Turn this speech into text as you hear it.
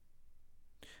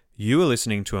You are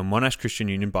listening to a Monash Christian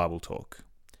Union Bible Talk.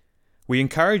 We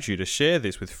encourage you to share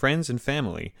this with friends and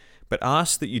family, but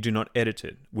ask that you do not edit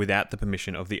it without the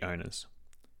permission of the owners.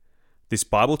 This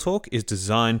Bible Talk is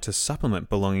designed to supplement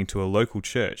belonging to a local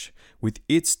church with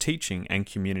its teaching and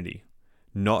community,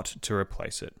 not to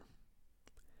replace it.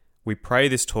 We pray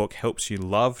this talk helps you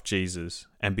love Jesus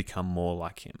and become more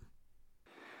like him.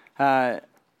 I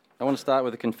want to start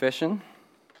with a confession.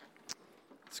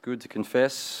 It's good to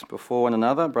confess before one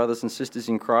another, brothers and sisters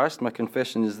in Christ. My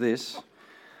confession is this.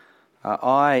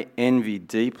 I envy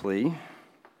deeply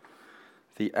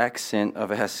the accent of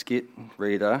our skit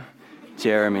reader,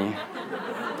 Jeremy.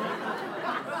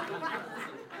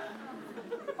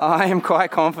 I am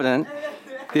quite confident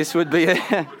this would be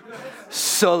a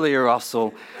Solly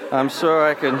Russell. I'm sure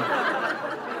I can...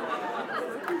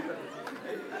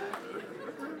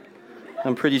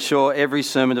 I'm pretty sure every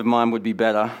sermon of mine would be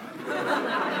better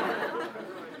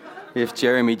if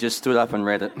Jeremy just stood up and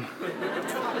read it.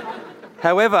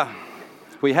 However,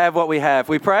 we have what we have.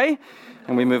 We pray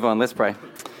and we move on. Let's pray.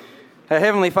 Our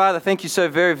Heavenly Father, thank you so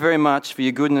very, very much for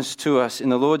your goodness to us in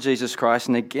the Lord Jesus Christ,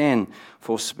 and again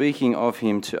for speaking of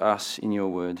him to us in your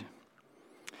word.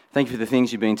 Thank you for the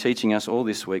things you've been teaching us all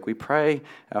this week. We pray,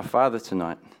 our Father,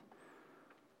 tonight,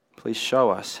 please show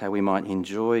us how we might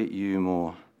enjoy you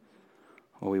more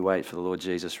while we wait for the Lord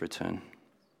Jesus' return.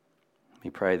 We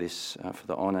pray this for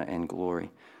the honour and glory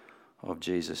of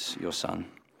Jesus, your Son.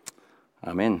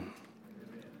 Amen.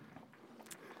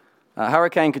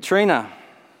 Hurricane Katrina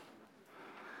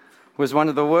was one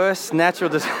of the worst natural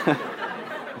disasters.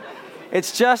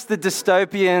 It's just the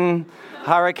dystopian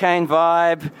hurricane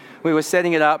vibe. We were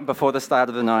setting it up before the start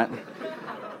of the night.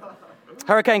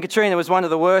 Hurricane Katrina was one of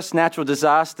the worst natural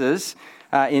disasters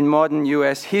in modern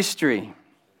US history.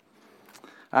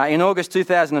 In August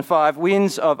 2005,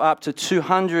 winds of up to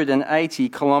 280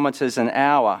 kilometres an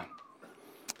hour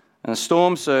and a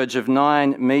storm surge of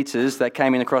 9 metres that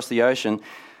came in across the ocean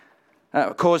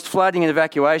caused flooding and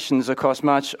evacuations across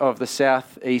much of the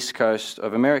southeast coast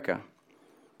of America.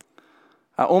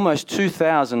 Almost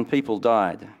 2,000 people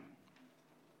died.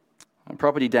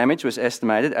 Property damage was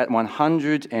estimated at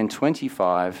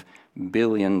 $125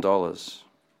 billion.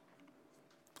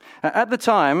 At the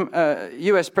time,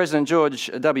 US President George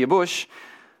W. Bush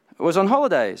was on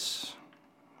holidays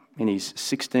in his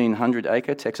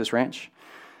 1,600-acre Texas ranch.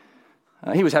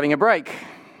 He was having a break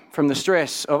from the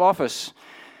stress of office,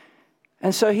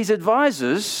 and so his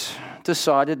advisors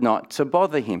decided not to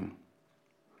bother him.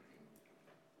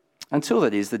 Until,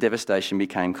 that is, the devastation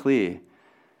became clear.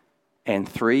 And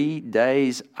 3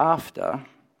 days after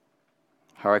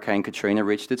Hurricane Katrina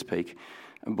reached its peak,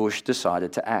 Bush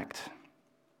decided to act.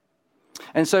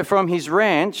 And so from his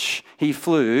ranch, he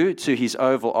flew to his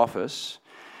Oval Office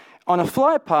on a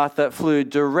flight path that flew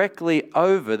directly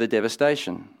over the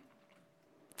devastation.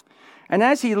 And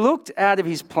as he looked out of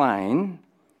his plane,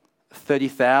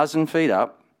 30,000 feet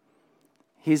up,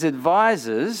 his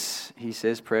advisors, he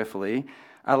says prayerfully,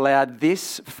 allowed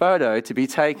this photo to be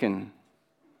taken.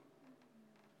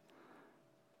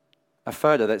 A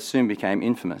photo that soon became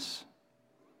infamous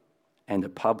and a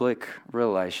public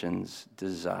relations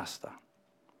disaster.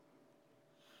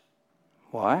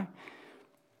 Why?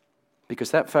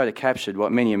 Because that photo captured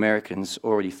what many Americans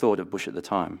already thought of Bush at the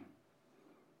time.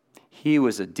 He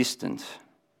was a distant,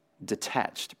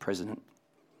 detached president.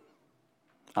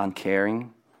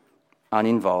 Uncaring,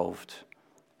 uninvolved,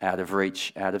 out of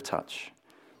reach, out of touch.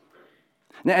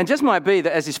 Now, it just might be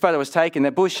that as this photo was taken,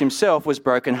 that Bush himself was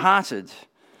broken-hearted,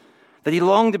 that he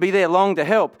longed to be there, longed to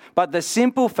help. But the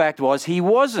simple fact was he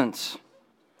wasn't,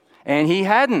 and he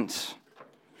hadn't.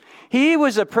 He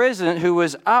was a president who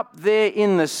was up there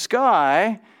in the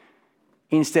sky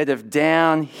instead of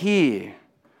down here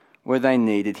where they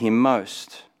needed him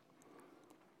most.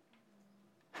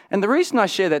 And the reason I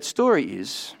share that story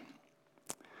is,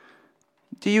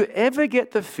 do you ever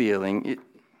get the feeling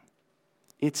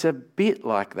it's a bit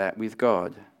like that with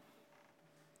God?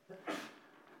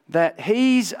 That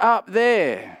he's up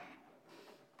there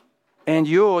and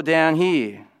you're down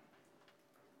here.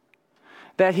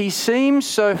 That he seems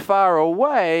so far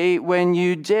away when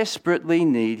you desperately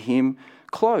need him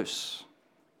close.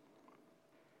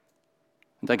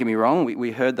 Don't get me wrong,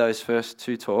 we heard those first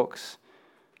 2 talks.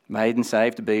 Made and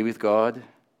saved to be with God.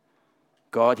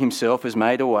 God himself has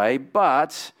made a way.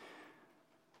 But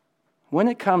when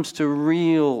it comes to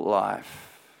real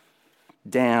life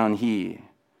down here,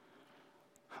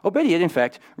 or better yet, in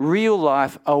fact, real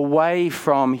life away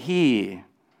from here,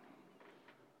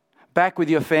 back with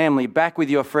your family, back with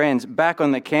your friends, back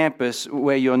on the campus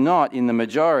where you're not in the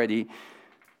majority,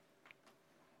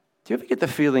 Do you ever get the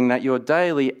feeling that your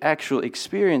daily actual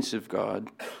experience of God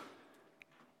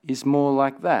is more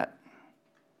like that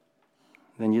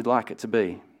than you'd like it to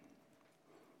be?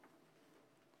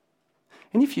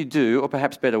 And if you do, or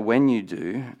perhaps better when you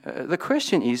do, the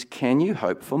question is, can you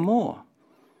hope for more?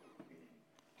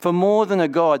 For more than a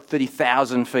God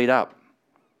 30,000 feet up?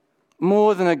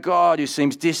 More than a God who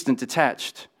seems distant,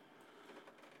 detached?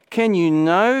 Can you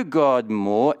know God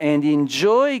more and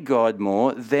enjoy God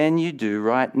more than you do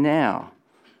right now?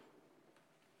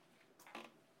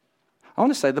 I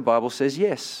want to say the Bible says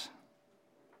yes.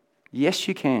 Yes,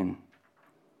 you can.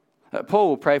 Paul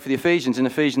will pray for the Ephesians in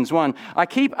Ephesians 1. I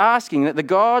keep asking that the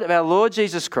God of our Lord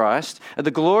Jesus Christ,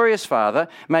 the glorious Father,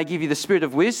 may give you the spirit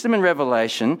of wisdom and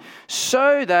revelation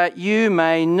so that you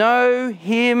may know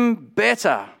him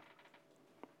better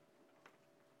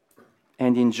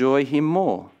and enjoy him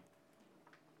more.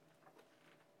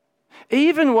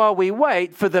 Even while we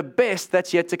wait for the best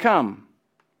that's yet to come.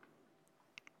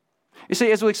 You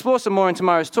see, as we'll explore some more in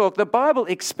tomorrow's talk, the Bible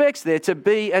expects there to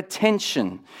be a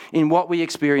tension in what we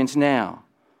experience now,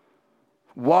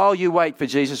 while you wait for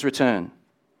Jesus' return,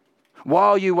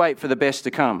 while you wait for the best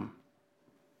to come.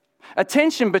 A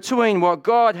tension between what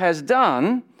God has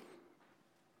done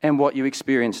and what you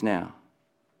experience now.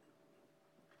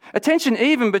 A tension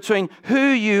even between who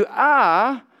you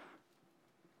are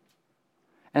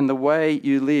and the way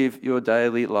you live your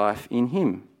daily life in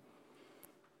him.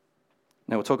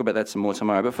 Now, we'll talk about that some more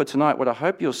tomorrow. But for tonight, what I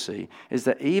hope you'll see is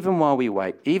that even while we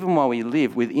wait, even while we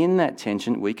live within that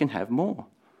tension, we can have more.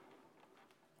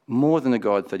 More than a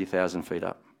God 30,000 feet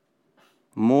up.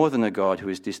 More than a God who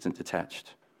is distant,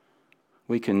 detached.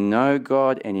 We can know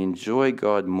God and enjoy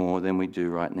God more than we do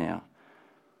right now.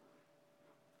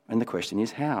 And the question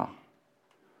is, how?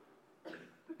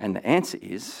 And the answer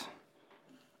is,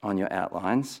 on your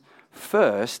outlines,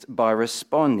 first by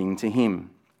responding to him.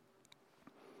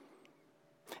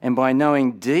 And by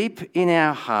knowing deep in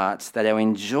our hearts that our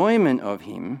enjoyment of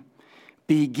him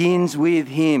begins with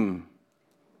him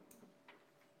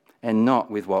and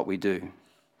not with what we do.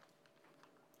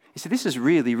 You see, this is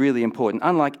really, really important.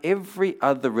 Unlike every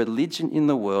other religion in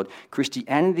the world,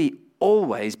 Christianity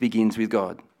always begins with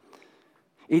God.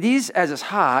 It is, as its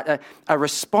heart, a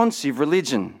responsive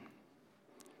religion.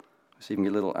 So you can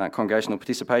get a little congregational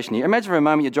participation here. Imagine for a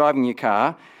moment you're driving your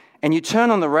car and you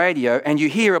turn on the radio and you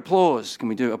hear applause. Can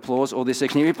we do applause? All this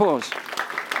section here, applause.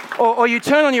 Or you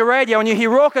turn on your radio and you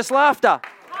hear raucous laughter.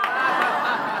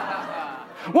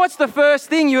 What's the first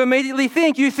thing you immediately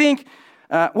think? You think,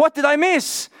 what did I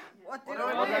miss? What did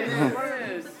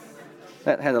I miss?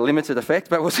 That had a limited effect,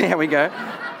 but we'll see how we go.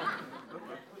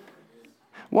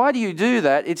 Why do you do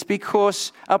that? It's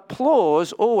because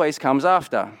applause always comes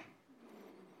after.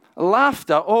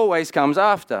 Laughter always comes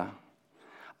after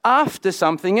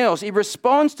something else. It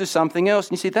responds to something else.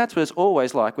 And you see, that's what it's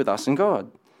always like with us and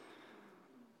God.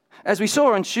 As we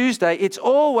saw on Tuesday, it's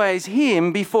always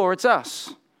him before it's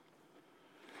us.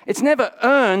 It's never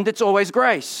earned, it's always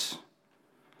grace.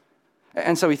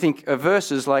 And so we think of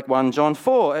verses like 1 John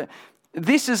 4.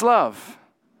 This is love.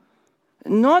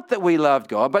 Not that we loved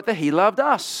God, but that he loved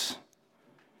us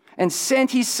and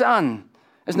sent his Son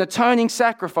as an atoning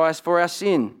sacrifice for our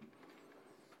sin.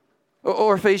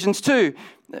 Or Ephesians 2,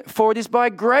 for it is by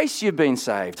grace you've been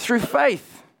saved, through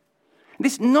faith.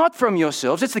 This not from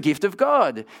yourselves, it's the gift of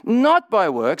God, not by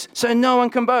works, so no one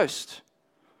can boast.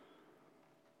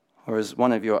 Or as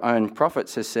one of your own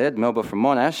prophets has said, Melba from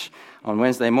Monash, on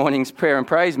Wednesday morning's prayer and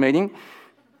praise meeting,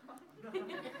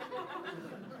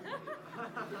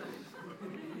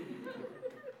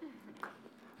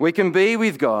 we can be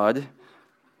with God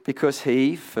because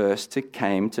he first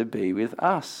came to be with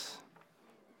us.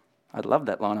 I'd love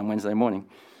that line on Wednesday morning.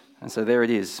 And so there it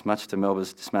is, much to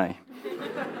Melba's dismay.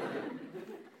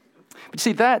 But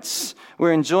see, that's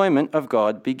where enjoyment of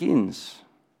God begins.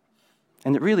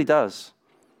 And it really does.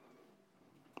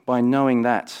 By knowing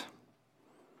that.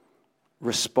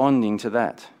 Responding to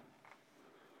that.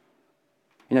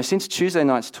 You know, since Tuesday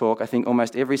night's talk, I think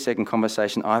almost every second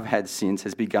conversation I've had since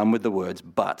has begun with the words,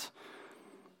 but.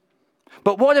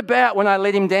 But what about when I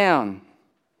let him down?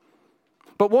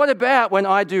 But what about when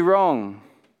I do wrong?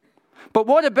 But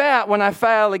what about when I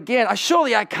fail again?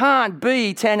 Surely I can't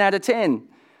be 10 out of 10. And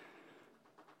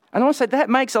I want to say that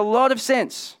makes a lot of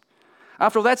sense.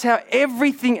 After all, that's how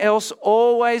everything else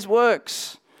always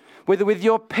works. Whether with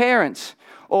your parent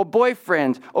or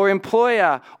boyfriend or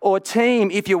employer or team,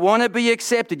 if you want to be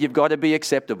accepted, you've got to be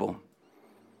acceptable.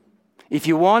 If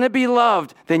you want to be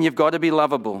loved, then you've got to be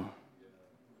lovable.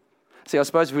 See, I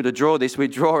suppose if we were to draw this,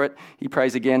 we'd draw it, he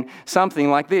prays again,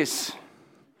 something like this.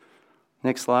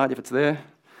 Next slide, if it's there.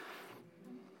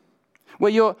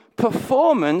 where your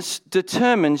performance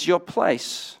determines your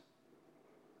place.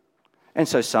 And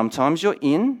so sometimes you're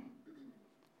in,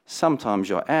 sometimes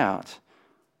you're out,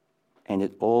 and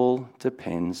it all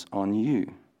depends on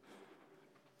you.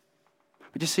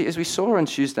 But you see, as we saw on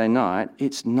Tuesday night,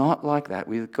 it's not like that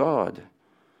with God.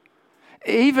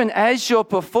 Even as your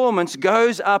performance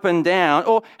goes up and down,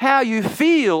 or how you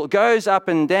feel goes up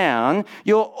and down,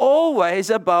 you're always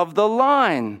above the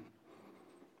line,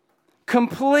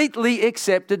 completely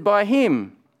accepted by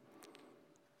Him.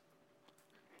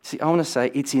 See, I want to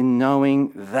say it's in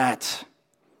knowing that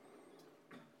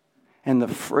and the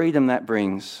freedom that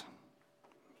brings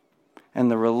and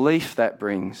the relief that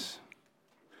brings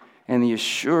and the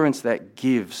assurance that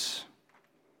gives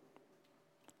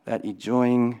that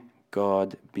enjoying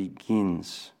God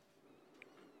begins.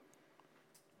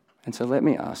 And so let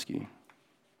me ask you,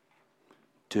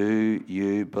 do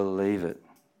you believe it?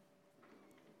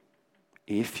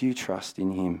 If you trust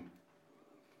in Him,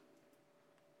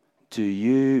 do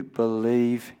you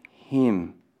believe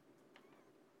Him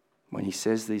when He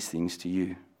says these things to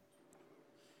you?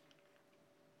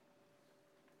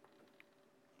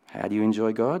 How do you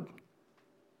enjoy God?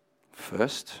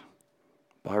 First,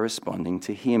 by responding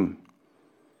to Him.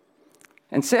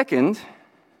 And second,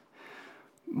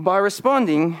 by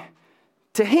responding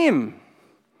to Him.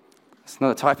 It's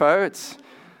not a typo, it's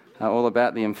all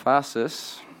about the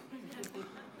emphasis.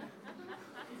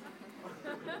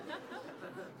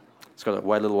 It's got to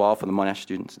wait a little while for the Monash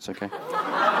students, it's okay.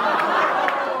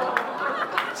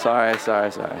 Sorry.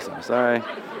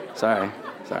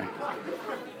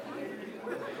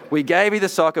 We gave you the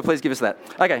soccer, please give us that.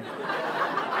 Okay.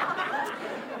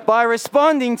 By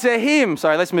responding to Him.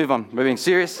 Sorry, let's move on. We're being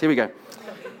serious. Here we go.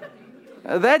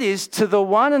 That is, to the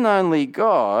one and only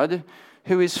God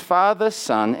who is Father,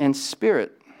 Son, and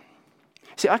Spirit.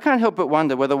 See, I can't help but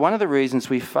wonder whether one of the reasons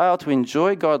we fail to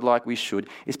enjoy God like we should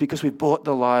is because we've bought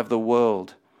the lie of the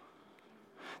world.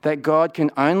 That God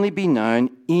can only be known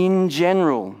in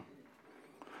general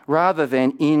rather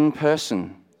than in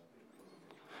person.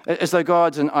 As though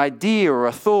God's an idea or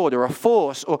a thought or a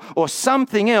force or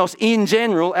something else in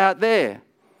general out there.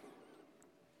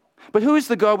 But who is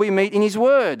the God we meet in His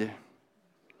Word?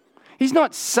 He's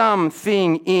not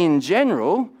something in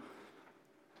general.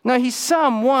 No, He's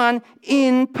someone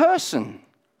in person.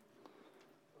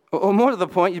 Or more to the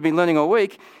point, you've been learning all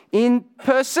week, in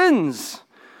persons.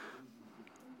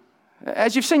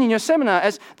 As you've seen in your seminar,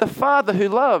 as the Father who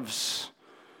loves,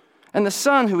 and the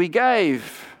Son who He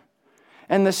gave,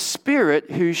 and the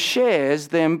Spirit who shares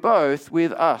them both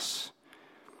with us.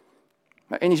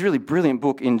 In his really brilliant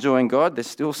book, Enjoying God, there's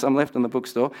still some left on the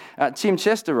bookstore, Tim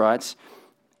Chester writes,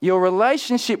 your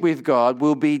relationship with God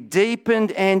will be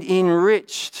deepened and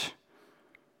enriched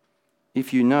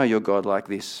if you know your God like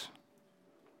this,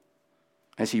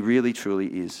 as He really truly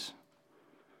is.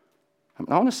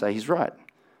 I want to say he's right.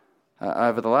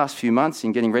 Over the last few months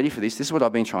in getting ready for this is what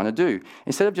I've been trying to do.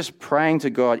 Instead of just praying to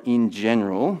God in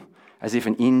general, as if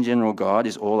an in general God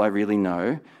is all I really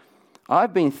know,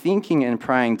 I've been thinking and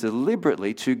praying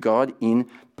deliberately to God in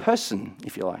person,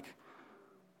 if you like.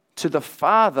 To the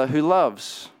Father who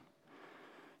loves,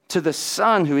 to the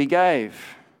Son who He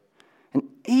gave, and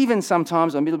even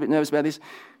sometimes, I'm a little bit nervous about this,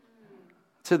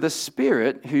 to the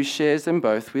Spirit who shares them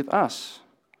both with us.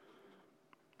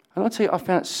 And I'll tell you, I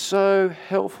found it so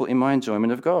helpful in my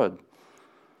enjoyment of God.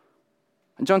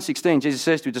 In John 16, Jesus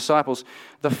says to His disciples,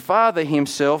 the Father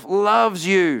Himself loves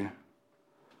you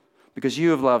because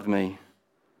you have loved me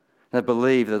and have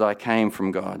believed that I came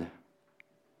from God.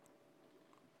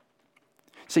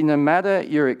 See, no matter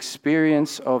your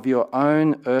experience of your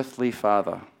own earthly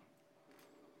father,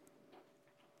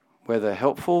 whether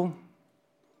helpful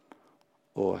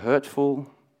or hurtful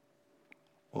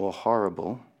or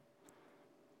horrible,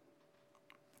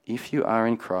 if you are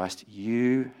in Christ,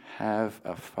 you have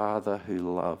a Father who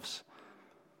loves.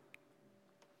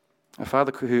 A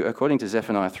Father who, according to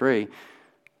Zephaniah 3,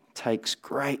 takes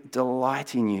great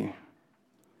delight in you,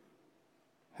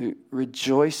 who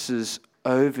rejoices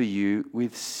over you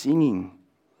with singing.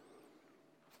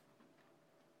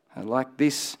 Like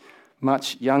this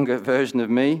much younger version of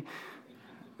me,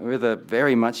 with a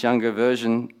very much younger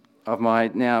version of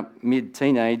my now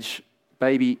mid-teenage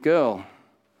baby girl,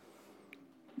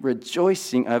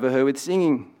 rejoicing over her with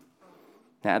singing.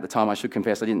 Now, at the time, I should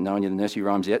confess, I didn't know any of the nursery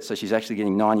rhymes yet, so she's actually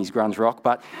getting 90s grunge rock,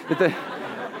 but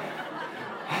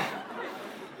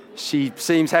she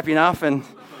seems happy enough, and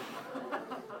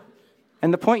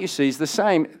the point you see is the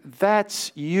same.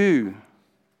 That's you.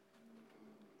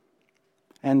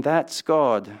 And that's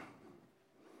God,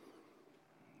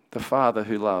 the Father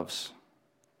who loves.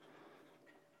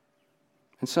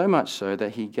 And so much so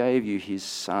that he gave you his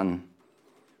Son,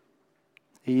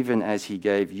 even as he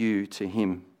gave you to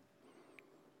him.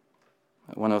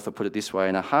 One author put it this way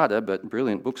in a harder but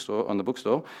brilliant bookstore on the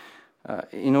bookstore.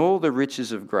 In all the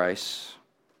riches of grace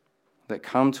that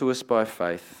come to us by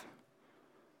faith,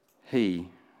 he,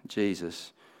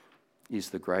 Jesus, is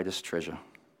the greatest treasure.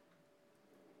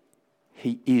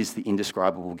 He is the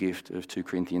indescribable gift of 2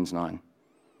 Corinthians 9.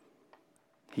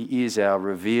 He is our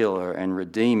revealer and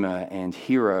redeemer and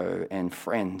hero and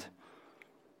friend,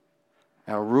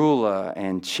 our ruler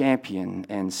and champion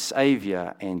and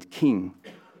saviour and king.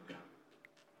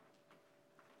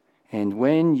 And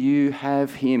when you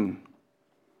have him,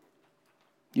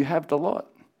 you have the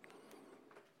lot.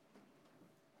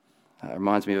 It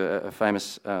reminds me of a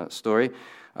famous story.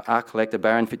 Art collector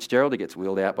Baron Fitzgerald, who gets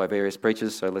wheeled out by various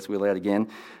preachers, so let's wheel out again.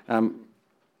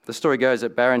 The story goes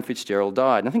that Baron Fitzgerald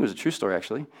died, and I think it was a true story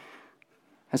actually.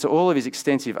 And so all of his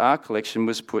extensive art collection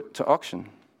was put to auction.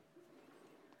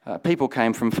 People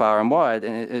came from far and wide,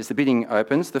 and as the bidding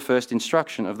opens, the first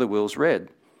instruction of the will's read.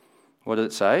 What did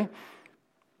it say?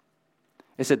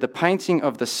 It said the painting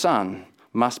of the sun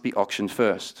must be auctioned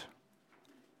first.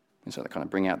 And so they kind of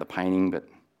bring out the painting, but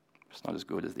it's not as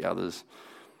good as the others.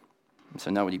 And so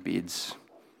nobody bids.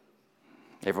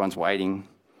 Everyone's waiting.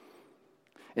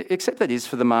 Except that is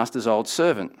for the master's old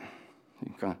servant.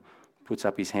 He kind of puts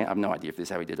up his hand. I have no idea if this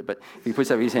is how he did it, but he puts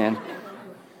up his hand.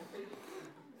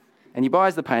 And he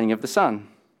buys the painting of the sun.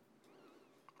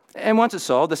 And once it's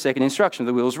sold, the second instruction of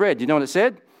the will's read. Do you know what it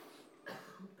said?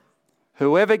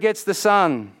 Whoever gets the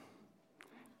sun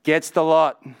gets the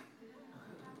lot.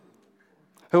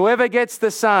 Whoever gets the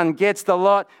sun gets the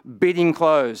lot. Bidding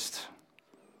closed.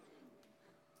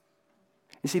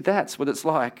 You see, that's what it's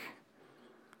like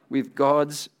with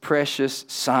God's precious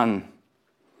Son.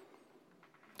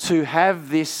 To have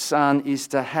this Son is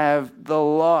to have the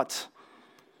lot.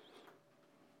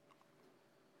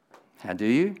 How do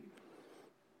you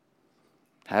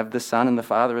have the Son and the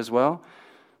Father as well?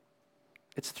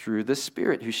 It's through the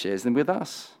Spirit who shares them with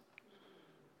us.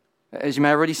 As you may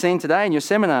have already seen today in your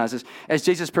seminars, as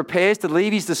Jesus prepares to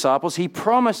leave his disciples, he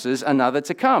promises another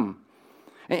to come.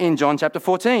 In John chapter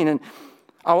 14, and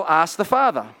I will ask the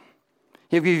Father.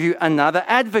 He'll give you another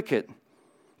advocate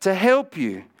to help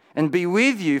you and be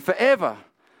with you forever,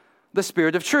 the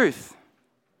Spirit of truth.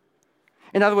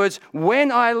 In other words, when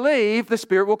I leave, the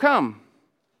Spirit will come.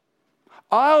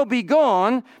 I'll be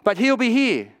gone, but he'll be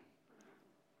here.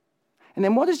 And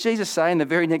then what does Jesus say in the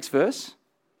very next verse?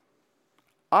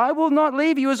 I will not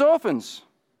leave you as orphans.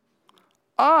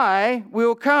 I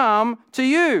will come to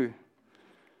you.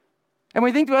 And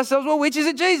we think to ourselves, well, which is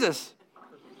it, Jesus?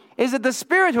 Is it the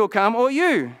Spirit who'll come or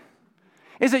you?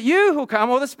 Is it you who'll come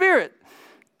or the Spirit?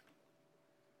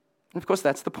 And of course,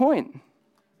 that's the point.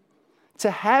 To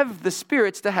have the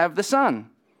Spirit's to have the Son.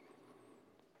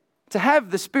 To have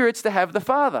the Spirit's to have the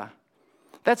Father.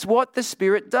 That's what the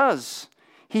Spirit does.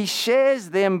 He shares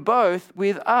them both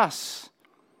with us.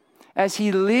 As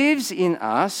he lives in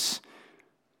us,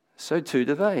 so too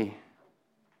do they.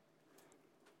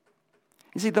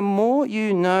 You see, the more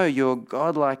you know your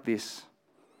God like this,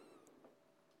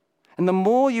 and the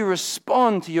more you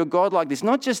respond to your God like this,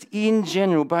 not just in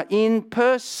general, but in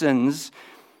persons,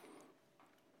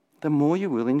 the more you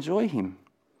will enjoy him.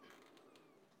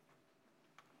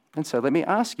 And so let me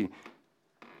ask you,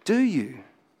 do you?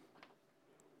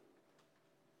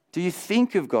 Do you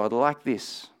think of God like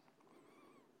this?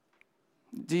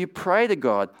 Do you pray to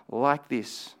God like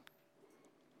this?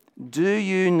 Do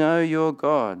you know your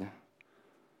God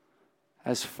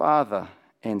as Father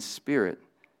and Spirit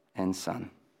and Son?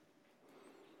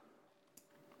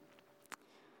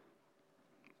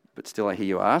 But still I hear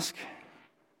you ask,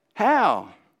 how?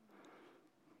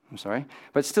 I'm sorry.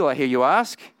 But still I hear you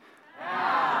ask,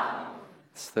 how?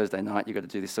 It's Thursday night, you've got to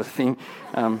do this sort of thing.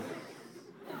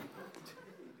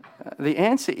 The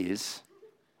answer is,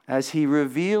 as he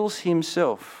reveals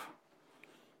himself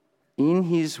in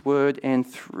his word and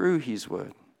through his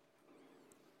word.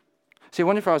 See, I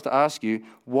wonder if I was to ask you,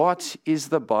 what is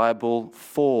the Bible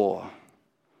for?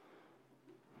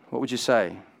 What would you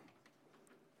say?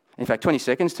 In fact, 20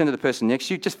 seconds, turn to the person next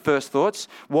to you. Just first thoughts.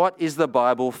 What is the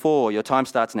Bible for? Your time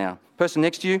starts now. Person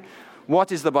next to you,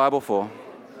 what is the Bible for?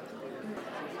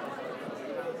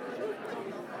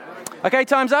 Okay,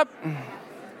 time's up.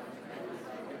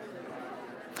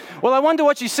 Well, I wonder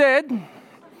what you said.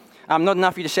 Not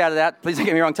enough for you to shout it out. Please don't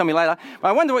get me wrong, tell me later. But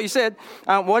I wonder what you said.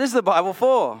 What is the Bible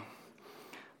for?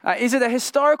 Is it a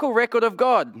historical record of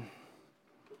God?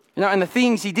 And the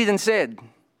things he did and said?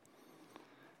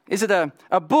 Is it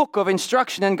a book of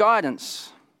instruction and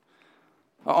guidance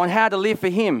on how to live for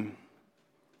him?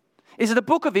 Is it a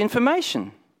book of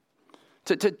information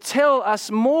to tell us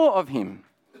more of him?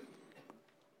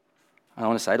 I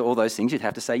want to say to all those things, you'd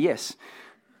have to say yes.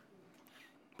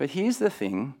 But here's the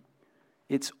thing,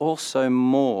 it's also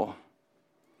more,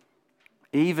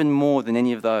 even more than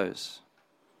any of those.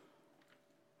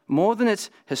 More than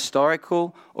it's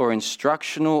historical or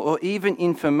instructional or even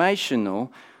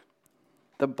informational,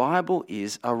 the Bible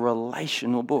is a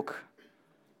relational book.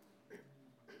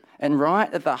 And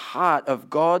right at the heart of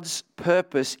God's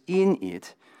purpose in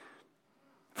it,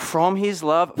 from his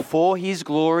love, for his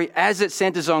glory, as it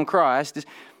centers on Christ,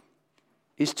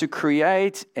 is to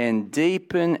create and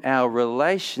deepen our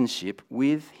relationship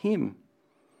with him.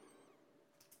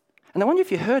 And I wonder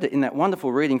if you heard it in that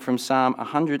wonderful reading from Psalm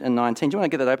 119. Do you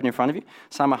want to get that open in front of you?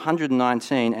 Psalm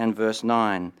 119 and verse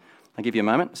 9. I'll give you a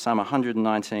moment. Psalm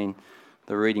 119,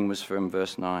 the reading was from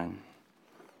verse 9.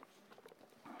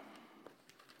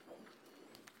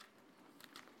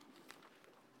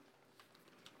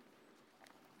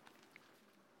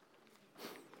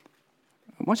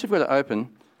 Once you've got it open,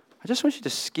 I just want you to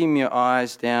skim your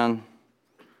eyes down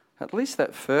at least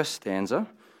that first stanza,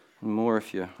 and more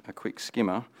if you're a quick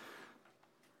skimmer,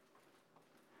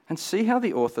 and see how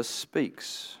the author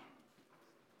speaks.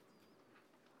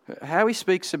 How he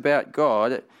speaks about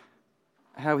God,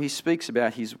 how he speaks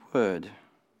about his word.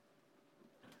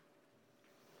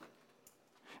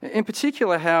 In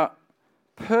particular, how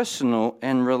personal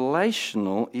and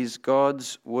relational is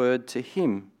God's word to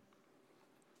him.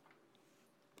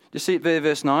 You see it there,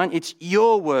 verse 9? It's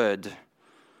your word.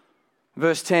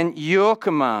 Verse 10, your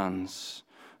commands.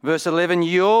 Verse 11,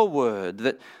 your word.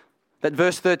 That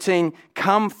verse 13,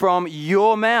 come from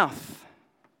your mouth.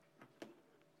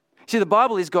 See, the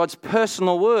Bible is God's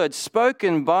personal word,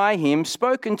 spoken by him,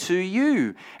 spoken to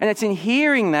you. And it's in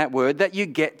hearing that word that you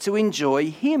get to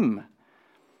enjoy him.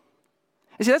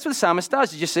 You see, that's what the psalmist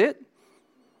does. Did you see it?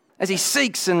 As he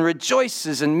seeks and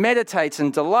rejoices and meditates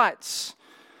and delights,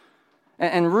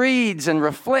 and reads and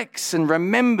reflects and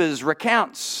remembers,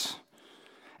 recounts,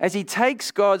 as he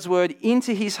takes God's word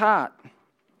into his heart and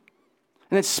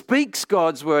then speaks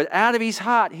God's word out of his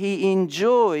heart, he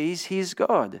enjoys his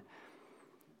God.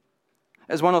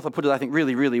 As one author put it, I think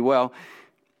really, really well,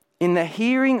 in the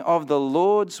hearing of the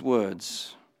Lord's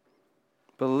words,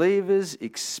 believers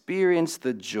experience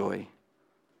the joy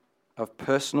of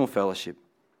personal fellowship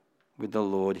with the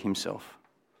Lord himself.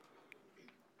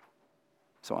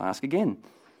 So I ask again,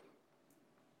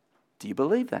 do you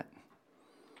believe that?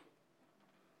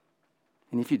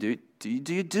 And if you do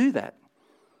you do that?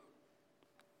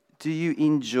 Do you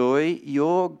enjoy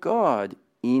your God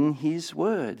in his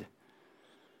word?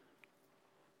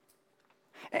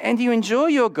 And do you enjoy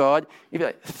your God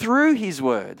through his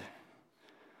word?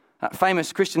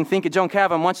 Famous Christian thinker John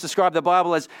Calvin once described the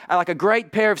Bible as like a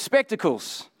great pair of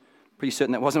spectacles. Pretty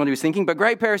certain that wasn't what he was thinking, but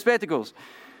great pair of spectacles.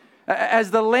 As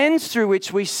the lens through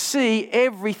which we see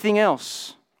everything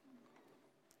else.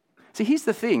 See, here's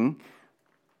the thing.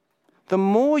 The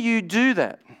more you do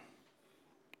that,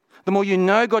 the more you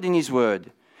know God in his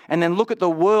word, and then look at the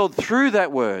world through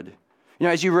that word,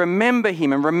 as you remember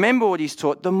him and remember what he's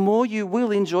taught, the more you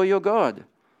will enjoy your God.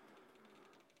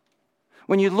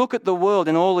 When you look at the world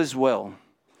and all is well,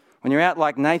 when you're out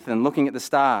like Nathan looking at the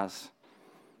stars,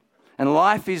 and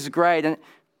life is great, and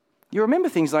you remember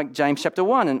things like James chapter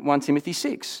 1 and 1 Timothy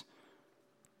 6.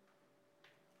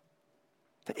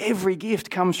 That every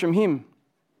gift comes from him.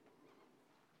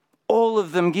 All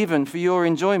of them given for your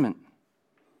enjoyment.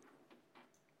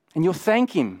 And you'll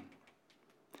thank him.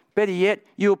 Better yet,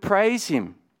 you'll praise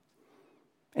him.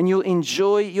 And you'll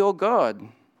enjoy your God.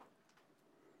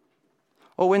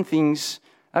 Or when things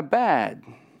are bad,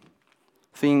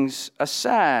 things are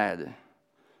sad,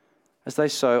 as they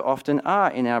so often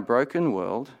are in our broken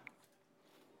world,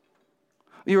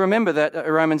 you remember that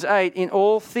Romans 8, in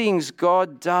all things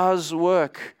God does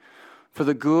work for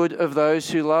the good of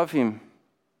those who love him.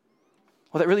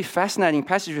 Well, that really fascinating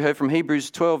passage we heard from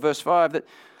Hebrews 12 verse 5, that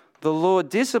the Lord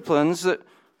disciplines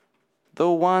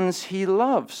the ones he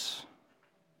loves.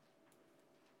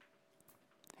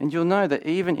 And you'll know that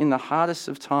even in the hardest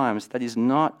of times, that is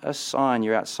not a sign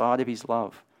you're outside of his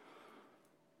love.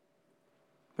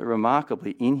 But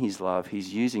remarkably, in his love,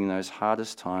 he's using those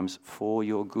hardest times for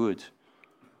your good,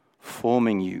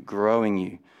 forming you, growing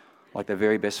you, like the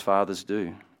very best fathers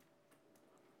do.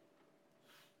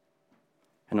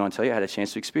 And I want to tell you, I had a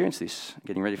chance to experience this.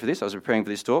 Getting ready for this, I was preparing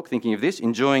for this talk, thinking of this,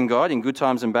 enjoying God in good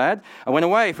times and bad. I went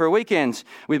away for a weekend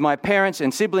with my parents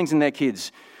and siblings and their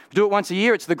kids. We do it once a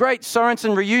year. It's the Great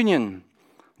Sorensen Reunion.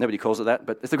 Nobody calls it that,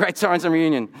 but it's the Great Sorensen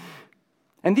Reunion.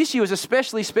 And this year was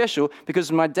especially special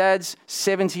because it was my dad's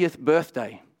 70th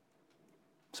birthday.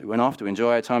 So we went off to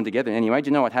enjoy our time together. Anyway, do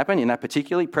you know what happened in that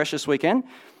particularly precious weekend?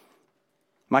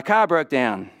 My car broke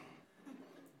down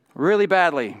really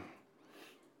badly.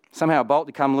 Somehow a bolt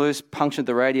had come loose, punctured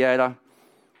the radiator,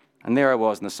 and there I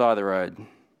was on the side of the road.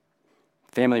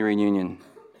 Family reunion,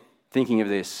 thinking of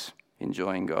this,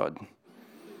 enjoying God.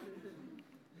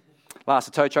 Last,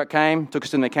 the tow truck came, took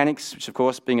us to the mechanics, which of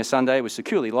course, being a Sunday, was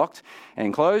securely locked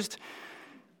and closed.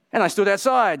 And I stood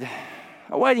outside,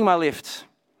 awaiting my lift,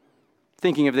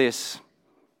 thinking of this,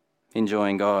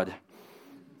 enjoying God.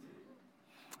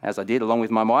 As I did, along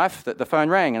with my wife, the phone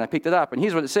rang and I picked it up. And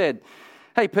here's what it said.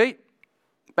 Hey, Pete,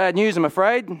 bad news, I'm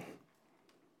afraid.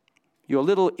 Your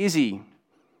little Izzy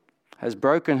has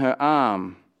broken her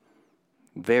arm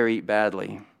very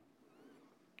badly.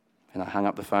 And I hung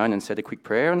up the phone and said a quick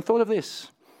prayer and thought of this,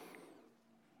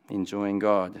 enjoying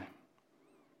God.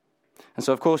 And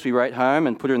so, of course, we raced home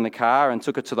and put her in the car and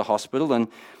took her to the hospital. And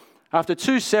after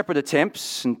 2 separate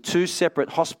attempts and 2 separate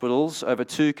hospitals over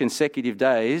 2 consecutive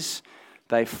days,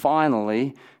 they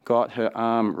finally got her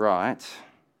arm right.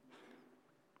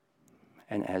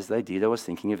 And as they did, I was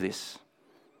thinking of this,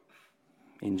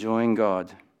 enjoying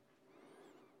God.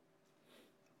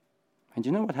 And do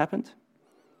you know what happened?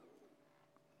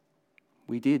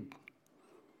 We did.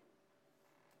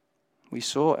 We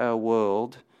saw our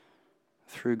world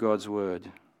through God's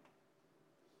word.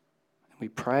 We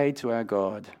prayed to our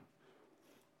God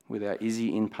with our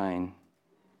Izzy in pain.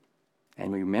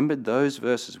 And we remembered those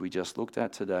verses we just looked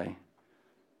at today.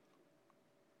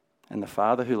 And the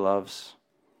Father who loves,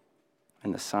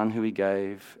 and the Son who he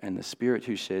gave, and the Spirit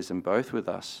who shares them both with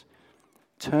us,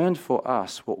 turned for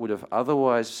us what would have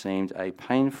otherwise seemed a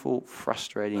painful,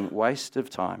 frustrating waste of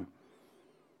time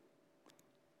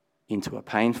into a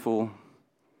painful,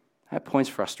 at points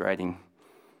frustrating,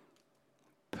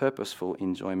 purposeful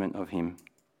enjoyment of him.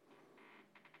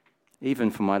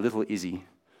 Even for my little Izzy,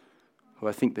 who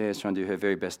I think there is trying to do her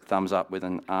very best thumbs up with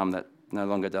an arm that no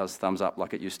longer does thumbs up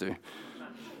like it used to.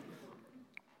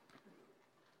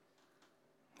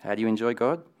 How do you enjoy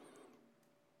God?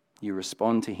 You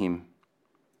respond to him.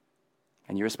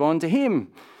 And you respond to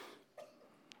him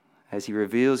as he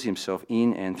reveals himself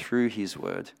in and through his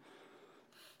word.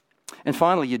 And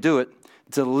finally, you do it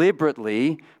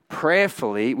deliberately,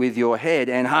 prayerfully, with your head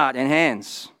and heart and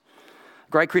hands.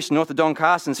 Great Christian author Don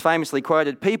Carson's famously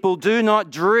quoted, "People do not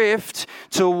drift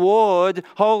toward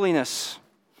holiness.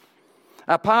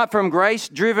 Apart from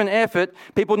grace-driven effort,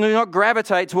 people do not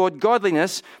gravitate toward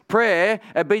godliness, prayer,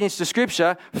 obedience to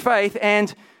Scripture, faith,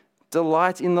 and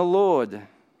delight in the Lord."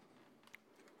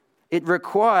 It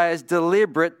requires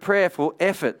deliberate, prayerful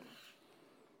effort.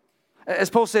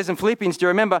 As Paul says in Philippians, do you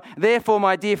remember? Therefore,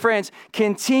 my dear friends,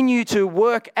 continue to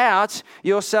work out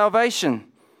your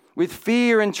salvation with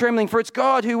fear and trembling, for it's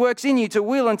God who works in you to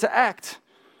will and to act.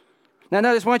 Now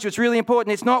notice, won't you, it's really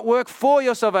important. It's not work for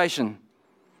your salvation.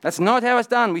 That's not how it's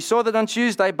done. We saw that on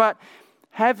Tuesday, but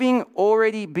having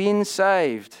already been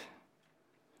saved,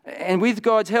 and with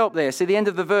God's help there, see the end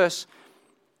of the verse,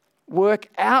 work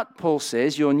out, Paul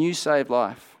says, your new saved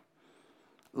life.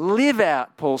 Live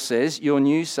out, Paul says, your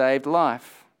new saved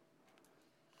life.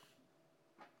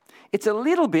 It's a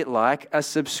little bit like a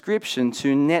subscription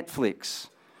to Netflix.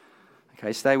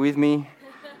 Okay, stay with me.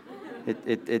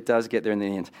 It does get there in the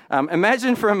end.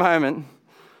 Imagine for a moment,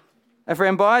 a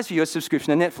friend buys for you a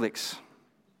subscription to Netflix.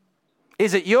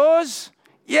 Is it yours?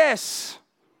 Yes.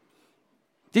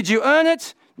 Did you earn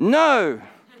it? No.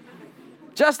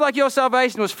 Just like your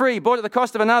salvation was free, bought at the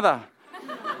cost of another.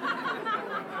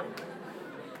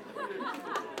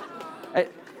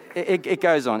 It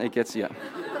goes on, it gets you.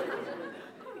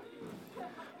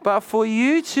 But for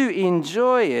you to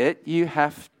enjoy it, you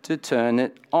have to turn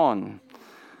it on.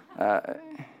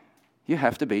 You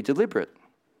have to be deliberate.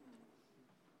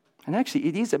 And actually,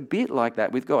 it is a bit like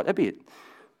that with God, a bit.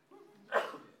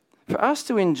 For us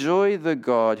to enjoy the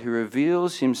God who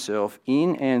reveals himself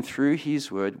in and through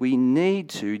his word, we need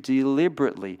to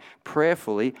deliberately,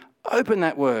 prayerfully open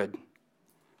that word.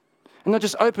 And not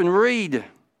just open, read.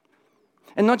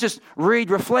 And not just read,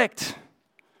 reflect.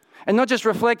 And not just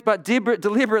reflect, but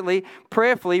deliberately,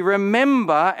 prayerfully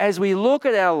remember as we look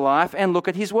at our life and look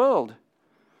at his world.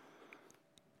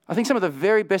 I think some of the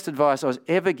very best advice I was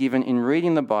ever given in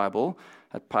reading the Bible,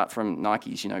 apart from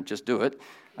Nike's, just do it,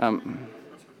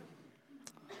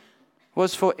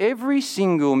 was for every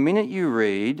single minute you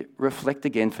read, reflect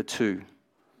again for 2.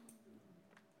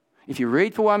 If you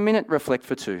read for 1 minute, reflect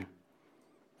for 2.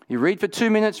 You read for 2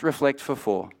 minutes, reflect for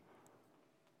 4.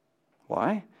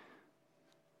 Why?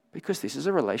 Because this is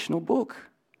a relational book.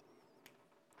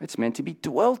 It's meant to be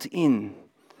dwelt in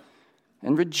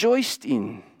and rejoiced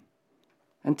in.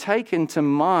 and taken to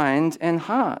mind and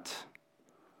heart.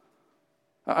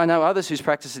 I know others whose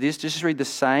practice it is to just read the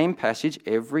same passage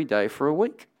every day for a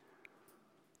week.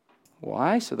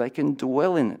 Why? So they can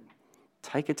dwell in it,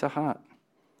 take it to heart.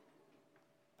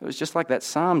 It was just like that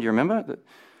psalm, do you remember? That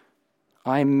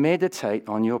I meditate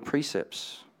on your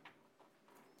precepts.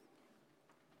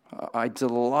 I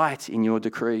delight in your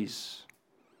decrees.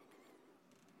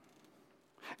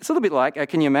 It's a little bit like,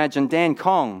 can you imagine Dan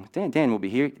Kong? Dan will be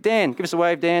here. Dan, give us a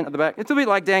wave, Dan, at the back. It's a bit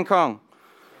like Dan Kong.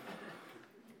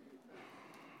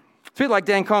 It's a bit like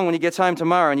Dan Kong when he gets home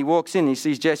tomorrow and he walks in and he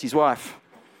sees Jesse's wife.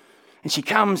 And she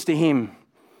comes to him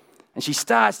and she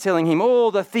starts telling him all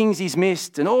the things he's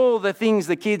missed and all the things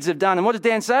the kids have done. And what does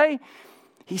Dan say?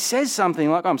 He says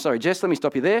something like, I'm sorry, Jess, let me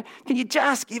stop you there. Can you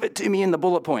just give it to me in the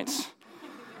bullet points?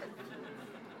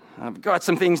 I've got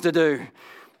some things to do.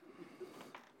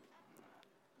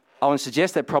 I want to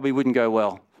suggest that probably wouldn't go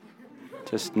well.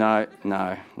 Just no,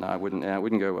 it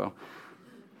wouldn't go well.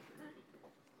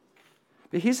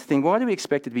 But here's the thing, why do we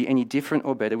expect it to be any different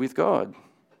or better with God?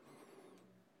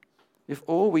 If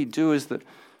all we do is that,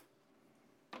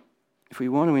 if we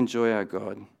want to enjoy our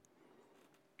God,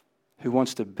 who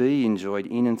wants to be enjoyed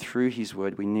in and through his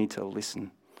word, we need to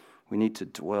listen. We need to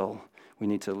dwell. We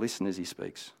need to listen as he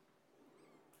speaks.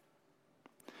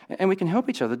 And we can help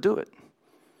each other do it.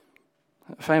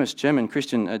 A famous German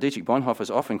Christian, Dietrich Bonhoeffer,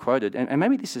 is often quoted, and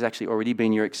maybe this has actually already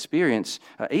been your experience,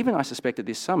 even I suspect at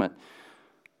this summit.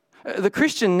 The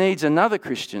Christian needs another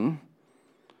Christian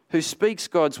who speaks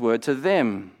God's word to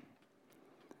them.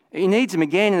 He needs him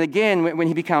again and again when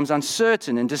he becomes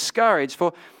uncertain and discouraged,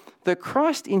 for the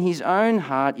Christ in his own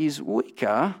heart is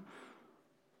weaker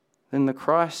than the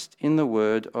Christ in the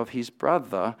word of his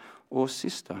brother or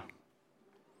sister.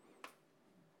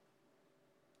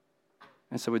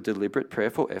 And so a deliberate,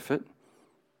 prayerful effort,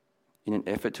 in an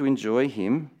effort to enjoy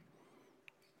him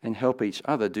and help each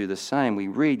other do the same. We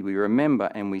read, we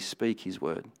remember, and we speak his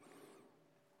word.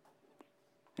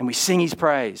 And we sing his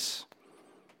praise.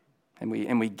 And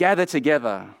we gather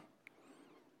together.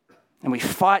 And we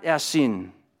fight our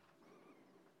sin.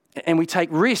 And we take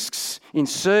risks in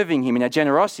serving him, in our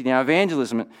generosity, in our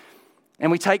evangelism.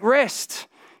 And we take rest,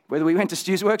 whether we went to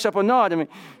Stu's workshop or not.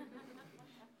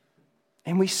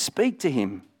 And we speak to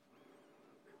him.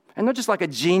 And not just like a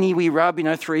genie we rub,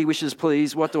 3 wishes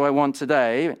please, what do I want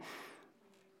today?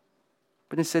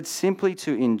 But instead simply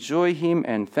to enjoy him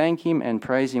and thank him and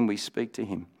praise him, we speak to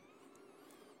him.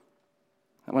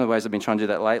 One of the ways I've been trying to do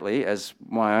that lately as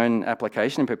my own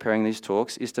application in preparing these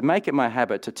talks is to make it my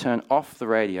habit to turn off the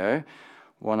radio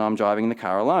when I'm driving in the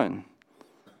car alone.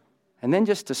 And then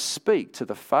just to speak to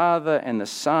the Father and the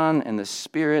Son and the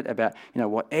Spirit about,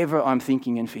 whatever I'm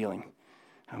thinking and feeling.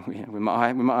 With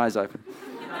my eyes open.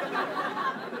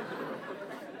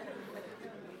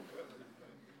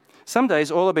 Some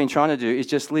days, all I've been trying to do is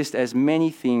just list as many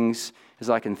things as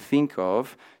I can think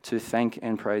of to thank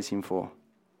and praise him for.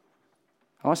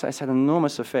 I want to say it's had an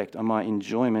enormous effect on my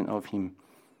enjoyment of him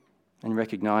and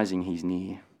recognizing he's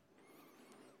near.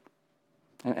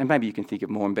 And maybe you can think of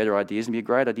more and better ideas, and it'd be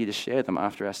a great idea to share them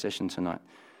after our session tonight.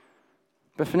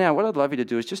 But for now, what I'd love you to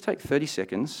do is just take 30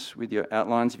 seconds with your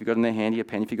outlines, if you've got them there handy, a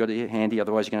pen if you've got it handy,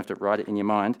 otherwise you're going to have to write it in your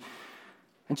mind.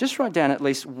 And just write down at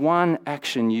least one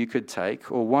action you could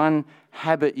take or one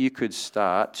habit you could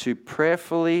start to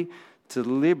prayerfully,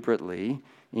 deliberately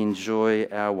enjoy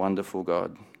our wonderful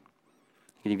God.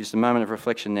 I'll give you just a moment of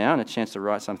reflection now and a chance to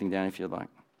write something down if you'd like.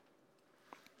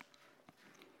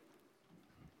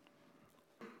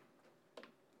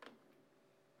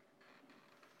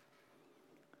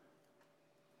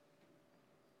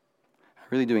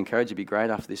 I really do encourage you, it'd be great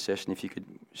after this session if you could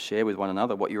share with one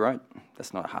another what you wrote.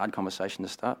 That's not a hard conversation to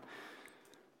start.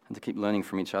 And to keep learning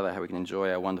from each other how we can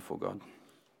enjoy our wonderful God.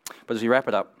 But as we wrap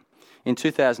it up, in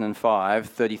 2005,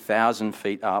 30,000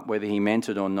 feet up, whether he meant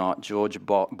it or not, George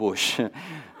Bush, it's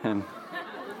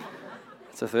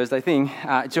a Thursday thing,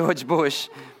 George Bush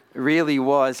really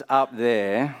was up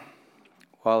there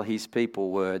while his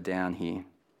people were down here.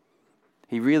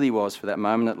 He really was, for that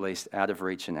moment at least, out of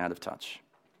reach and out of touch.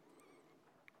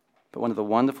 But one of the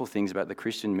wonderful things about the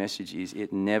Christian message is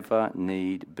it never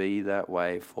need be that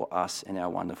way for us and our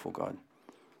wonderful God.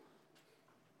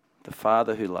 The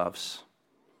Father who loves,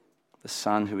 the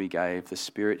Son who he gave, the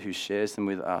Spirit who shares them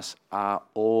with us are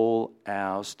all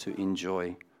ours to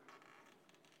enjoy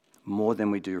more than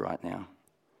we do right now.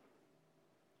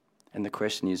 And the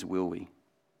question is, will we?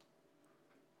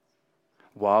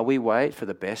 While we wait for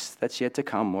the best that's yet to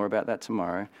come, more about that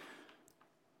tomorrow,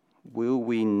 will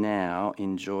we now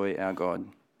enjoy our God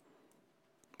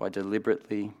by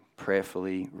deliberately,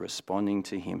 prayerfully responding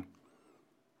to him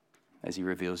as he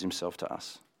reveals himself to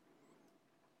us.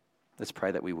 Let's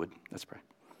pray that we would. Let's pray.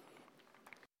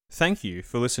 Thank you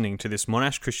for listening to this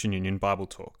Monash Christian Union Bible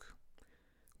Talk.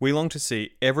 We long to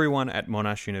see everyone at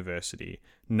Monash University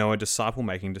know a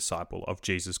disciple-making disciple of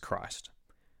Jesus Christ.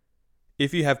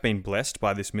 If you have been blessed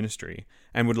by this ministry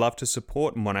and would love to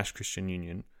support Monash Christian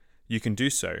Union, you can do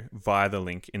so via the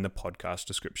link in the podcast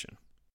description.